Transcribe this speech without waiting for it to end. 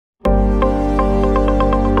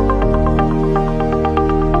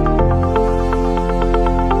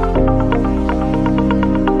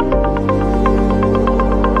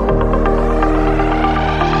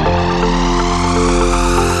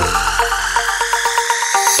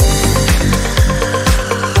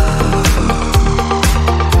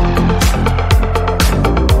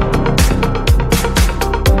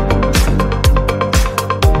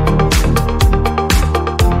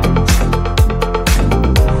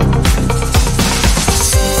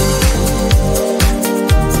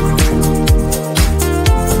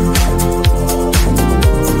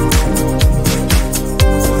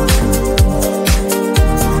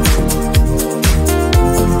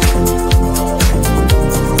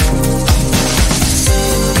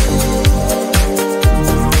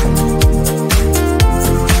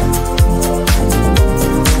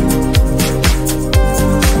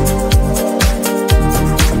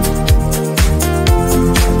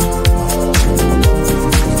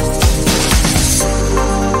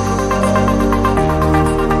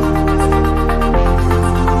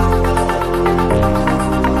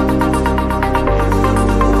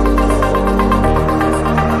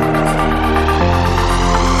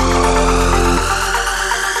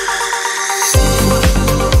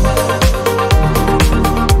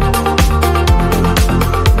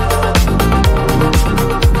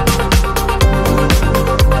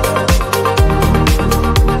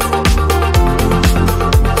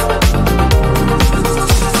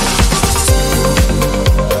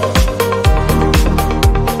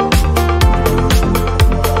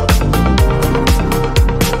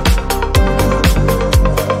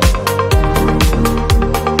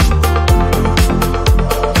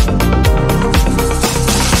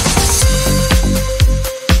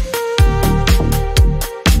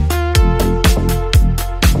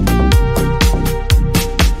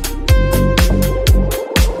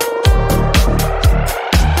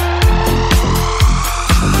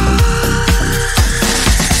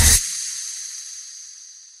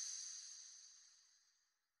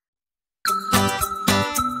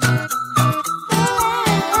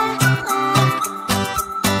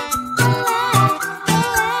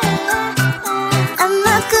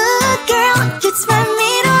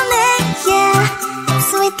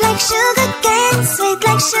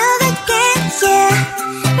sugar cane, yeah.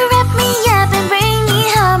 Wrap me up and bring me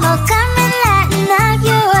home. I'll come and lighten up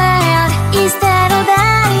your world. Is that all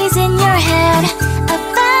that is in your head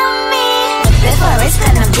about me? Before it's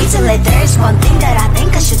gonna be too late, there's one thing that I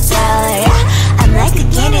think I should tell her, yeah. I'm like a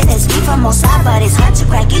candy that's sweet from outside, but it's hard to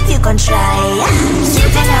crack if you can try, yeah. You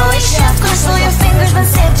can always shove, cross all your fingers when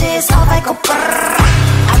safety is off, I go brrrr.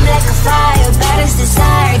 I'm like a fire, baddest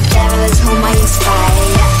desire, devil is whom I inspire,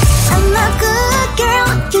 yeah. I'm a good girl,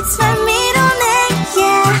 it's my middle name,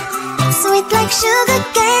 yeah. Sweet like sugar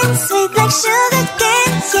cane, sweet like sugar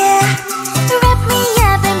cane, yeah. Wrap me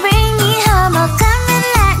up and bring me home. I'll come and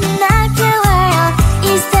lighten up your world.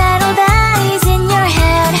 Is that all that is in your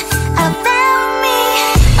head about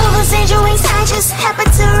me? All those angel wings I just happen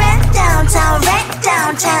to rent downtown,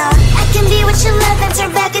 I can be what you love and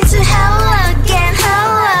turn back into hell again,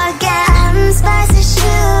 I'm spicy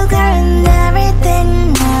sugar and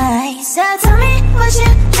everything nice. So tell me what you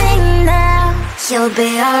think now. You'll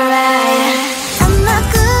be alright. I'm a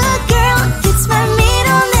good girl, it's my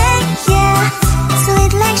middle name, yeah.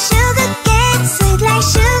 Sweet like sugar cane, sweet like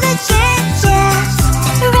sugar cane, yeah.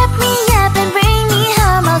 Wrap me up and bring me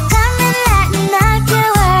home. I'll come and lighten up your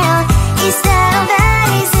world. Is that all that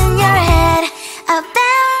is in your head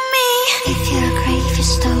about me? If you're great, if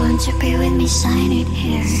you're still want to be with me, sign it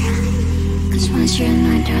here. Cause once you're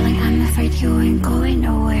not, darling, I'm afraid you ain't going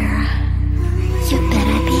nowhere. You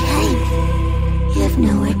better behave, you have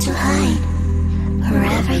nowhere to hide.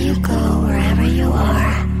 Wherever you go, wherever you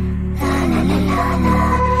are, la la la la la,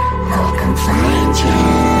 I'll come find you.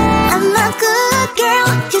 I'm a good girl,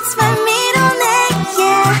 it's my middle name,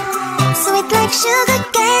 yeah. Sweet like sugar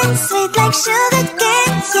cane, sweet like sugar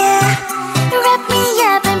cane, yeah. Wrap me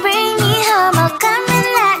up and bring me home. I'll come and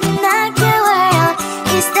lighten up your world.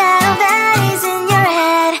 Is that all that is in your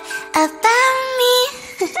head about me?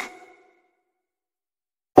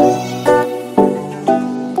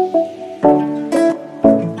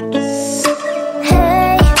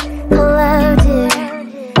 Hey, hello dear.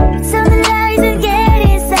 Something that isn't getting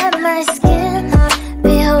inside my skin.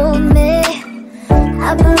 Behold me,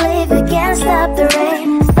 I believe we can't stop the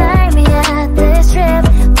rain. Fire me at this trip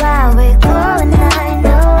while we call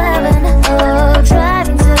 911. Oh,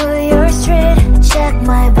 driving to your street. Check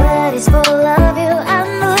my body's full of you,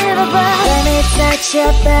 unbelievable. Let me touch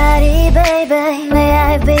your body, baby. May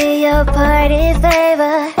I be your party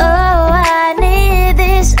favor? Oh, I need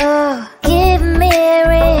this, oh. Give me a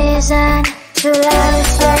reason to let me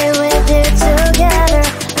stay with you together.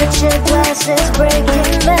 But your glass is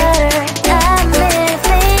breaking better. I'm in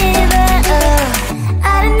fever, oh. I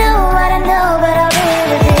don't know, but I'll be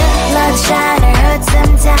with you. Love trying to hurt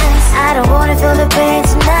sometimes. I don't wanna feel the pain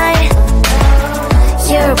tonight.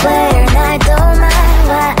 You're a player and I don't mind.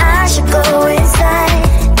 Why I should go inside.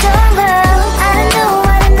 Don't go. I don't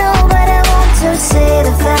know, but I want to see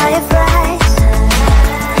the fireflies.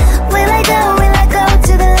 Will I go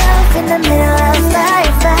to the love in the middle of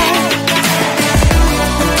firefight?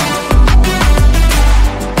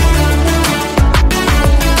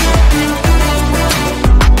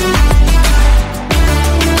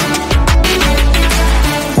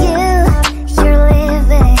 You're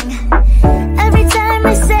leaving. Every time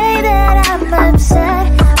I say that I'm upset,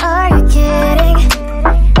 are you kidding?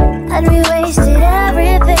 And we wasted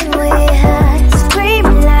everything we had.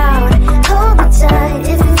 Screaming loud, hold me tight.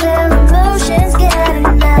 If you feel emotions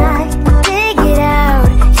getting high, dig it out,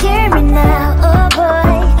 hear me now. Oh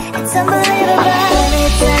boy, it's unbelievable. Let me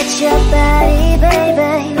touch your body,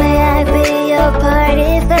 baby. May I be your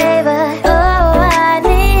party favor? Oh, I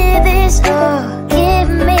need this, oh. Give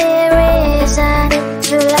me a reason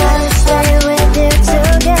to let me stay with you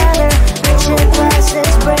together. But your glass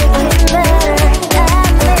is breaking better.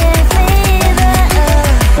 I'm in fever,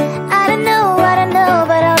 oh. I don't know,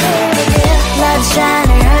 but I'll be with you. Love's trying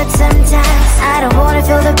to hurt sometimes. I don't wanna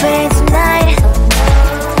feel the pain tonight.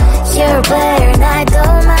 You're a player and I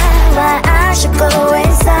don't mind. Why I should go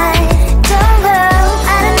inside. Don't go.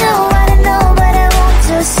 I don't know, but I want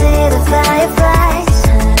to see the fireflies.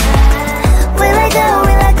 Will I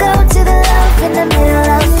go to the love in the middle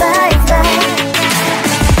of firefight?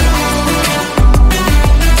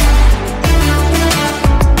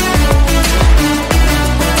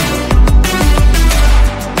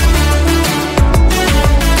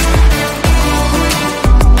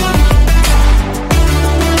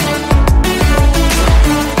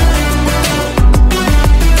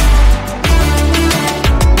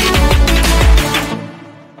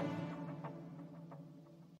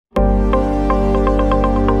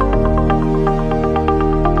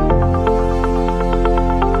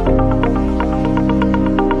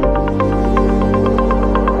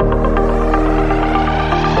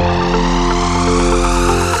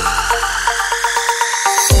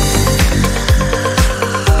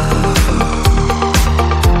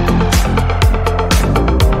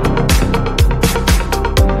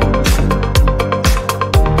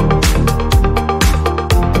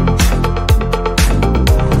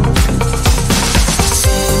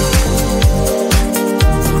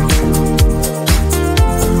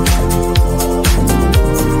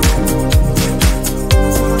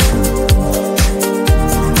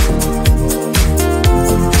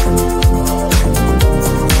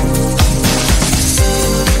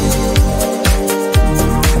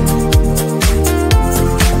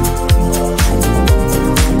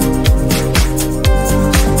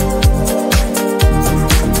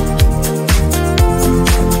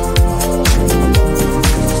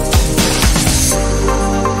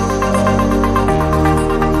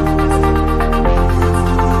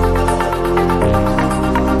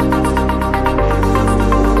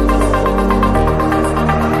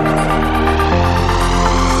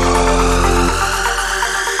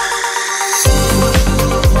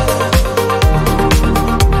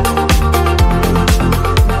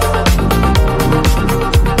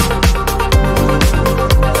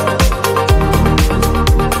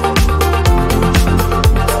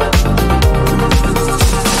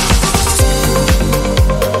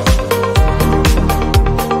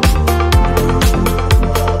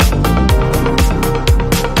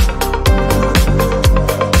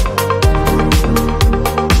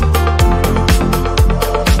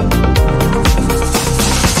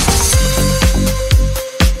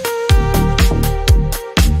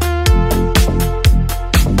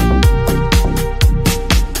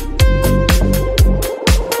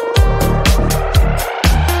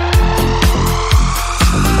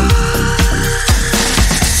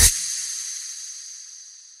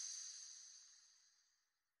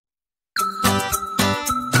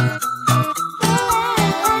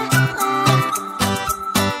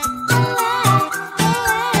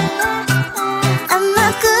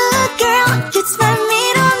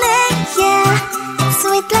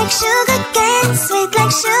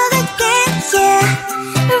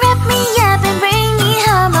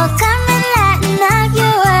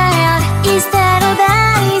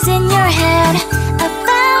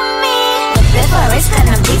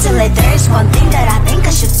 one thing that I think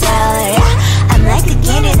I should tell her, yeah. I'm like the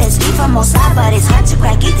candy that's sweet from outside, but it's hard to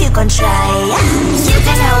crack if you can try, yeah. You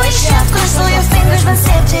think I wish you cross all your fingers when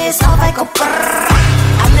safety is off, I go brrrr.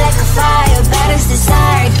 I'm like a fire, batters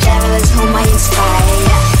desire, devil is whom I inspire,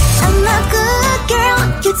 yeah. I'm a good girl,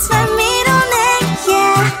 it's my middle name,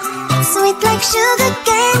 yeah. Sweet like sugar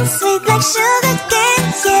cane, sweet like sugar cane,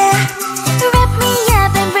 yeah. Wrap me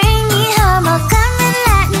up and bring me home, I'll come and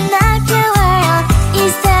lighten up your world.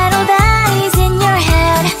 Is that all that is in your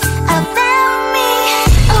head about me?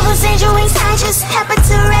 Oh, those angel wings, I just happen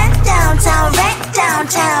to rent downtown,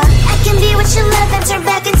 I can be what you love and turn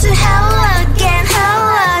back into hell again,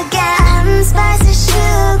 I'm spicy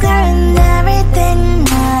sugar and everything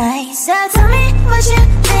nice. So tell me what you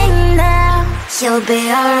think now, you'll be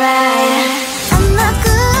alright. I'm a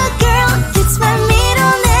good girl, it's my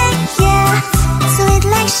middle name, yeah. Sweet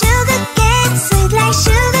like sugar cane, sweet like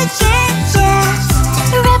sugar cane, yeah.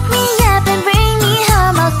 Wrap me up and bring me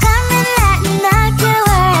home, I'll come and lighten up your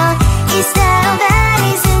world. Is that all that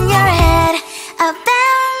is in your head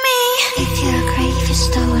about me? If you agree, if you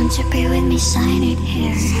still want to be with me, sign it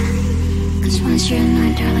here. Cause once you're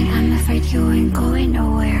not, darling, I'm afraid you ain't going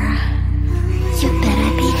nowhere. You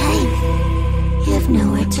better behave, you have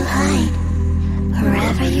nowhere to hide.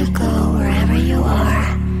 Wherever you go, wherever you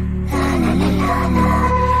are, la la la la la,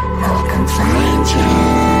 I'll come find you.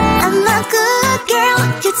 I'm a good girl,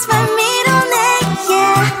 it's my middle name,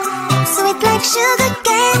 yeah. Sweet like sugar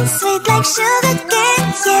cane, sweet like sugar cane,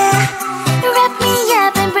 yeah. Wrap me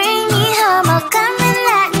up and bring me home, I'll come and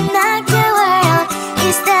lighten up your world.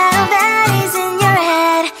 Is that all that is in your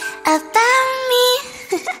head about me?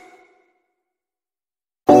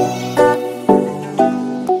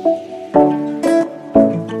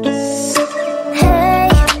 Hey,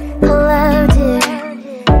 hello dear.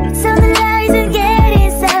 Something isn't getting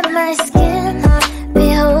inside my skin.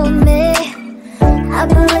 Behold me, I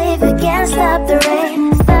believe we can't stop the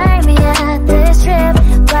rain. Fire me at this trip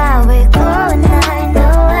while we calling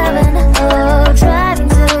 911. Oh, driving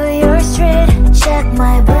to your street, check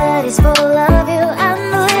my body's full of you,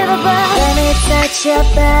 unbelievable. Let me touch your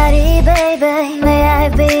body, baby. May I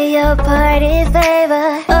be your party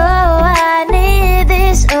favor? Oh, I need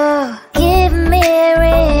this, oh, give me a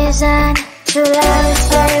reason to let me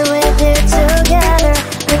stay with you together.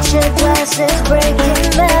 Put your glasses breaking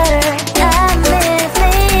better, I'm in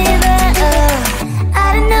fever, oh. I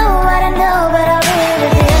don't know, but I'll be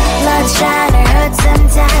with you. Blood's trying to hurt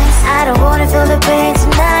sometimes, I don't wanna feel the pain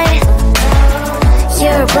tonight.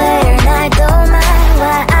 You're a